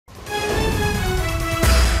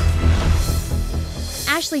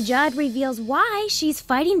Ashley Judd reveals why she's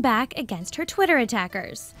fighting back against her Twitter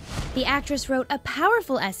attackers. The actress wrote a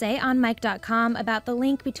powerful essay on Mic.com about the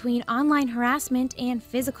link between online harassment and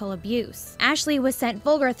physical abuse. Ashley was sent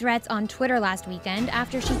vulgar threats on Twitter last weekend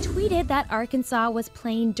after she tweeted that Arkansas was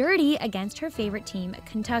playing dirty against her favorite team,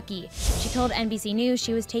 Kentucky. She told NBC News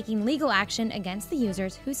she was taking legal action against the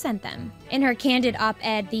users who sent them. In her candid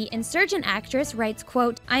op-ed, the insurgent actress writes,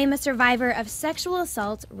 quote, "I am a survivor of sexual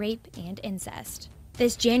assault, rape, and incest.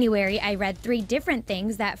 This January, I read 3 different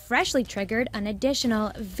things that freshly triggered an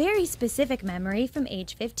additional, very specific memory from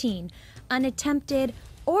age 15, an attempted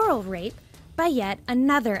oral rape by yet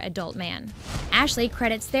another adult man." Ashley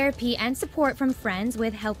credits therapy and support from friends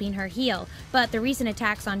with helping her heal, but the recent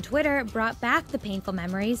attacks on Twitter brought back the painful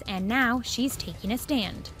memories, and now she's taking a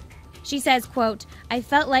stand. She says, quote, "I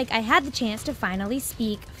felt like I had the chance to finally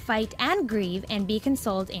speak, fight, and grieve and be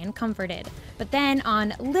consoled and comforted. But then,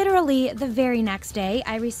 on literally the very next day,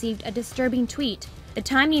 I received a disturbing tweet. The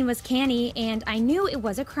timing was canny, and I knew it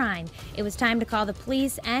was a crime. It was time to call the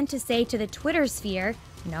police and to say to the Twitter sphere,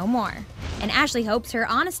 no more." And Ashley hopes her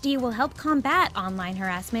honesty will help combat online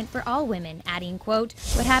harassment for all women, adding, quote,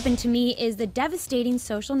 "What happened to me is the devastating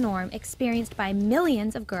social norm experienced by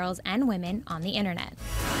millions of girls and women on the internet."